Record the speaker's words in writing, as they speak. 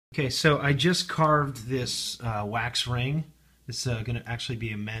Okay, so I just carved this wax ring. This is going to actually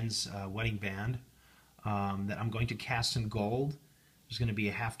be a men's wedding band that I'm going to cast in gold. There's going to be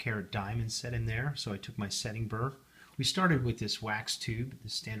a half-carat diamond set in there, so I took my setting burr. We started with this wax tube, the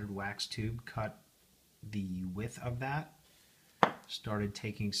standard wax tube, cut the width of that. Started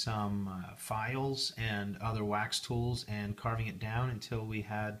taking some files and other wax tools and carving it down until we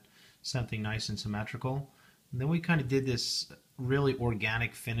had something nice and symmetrical. And then we kind of did this really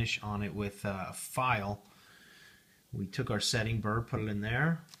organic finish on it with a file. We took our setting burr, put it in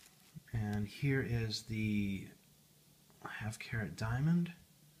there, and here is the half-carat diamond.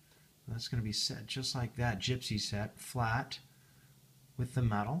 That's going to be set just like that, gypsy set, flat with the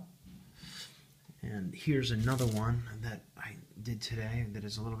metal. And here's another one that I did today that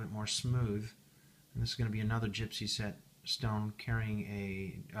is a little bit more smooth. And this is going to be another gypsy set stone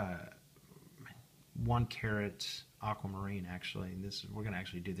carrying a 1 carat aquamarine, actually. We're going to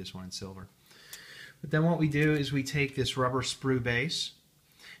actually do this one in silver. But then what we do is we take this rubber sprue base,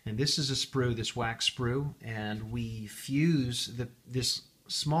 and this is a sprue, this wax sprue, and we fuse this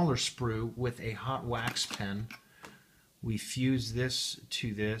smaller sprue with a hot wax pen. We fuse this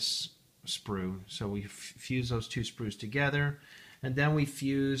to this sprue, so we fuse those two sprues together, and then we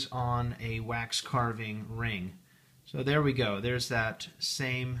fuse on a wax carving ring. So there we go. There's that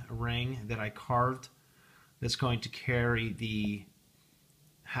same ring that I carved that's going to carry the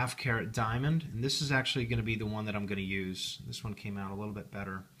half-carat diamond, and this is actually going to be the one that I'm going to use. This one came out a little bit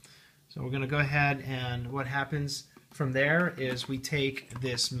better. So we're going to go ahead, and what happens from there is we take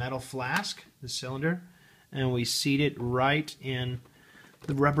this metal flask, the cylinder, and we seat it right in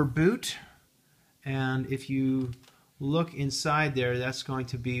the rubber boot, and if you look inside there, that's going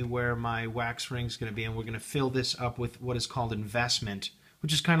to be where my wax ring is going to be, and we're going to fill this up with what is called investment,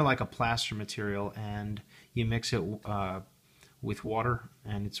 which is kind of like a plaster material, and you mix it with water,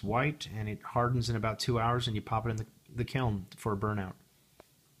 and it's white, and it hardens in about 2 hours, and you pop it in the kiln for a burnout.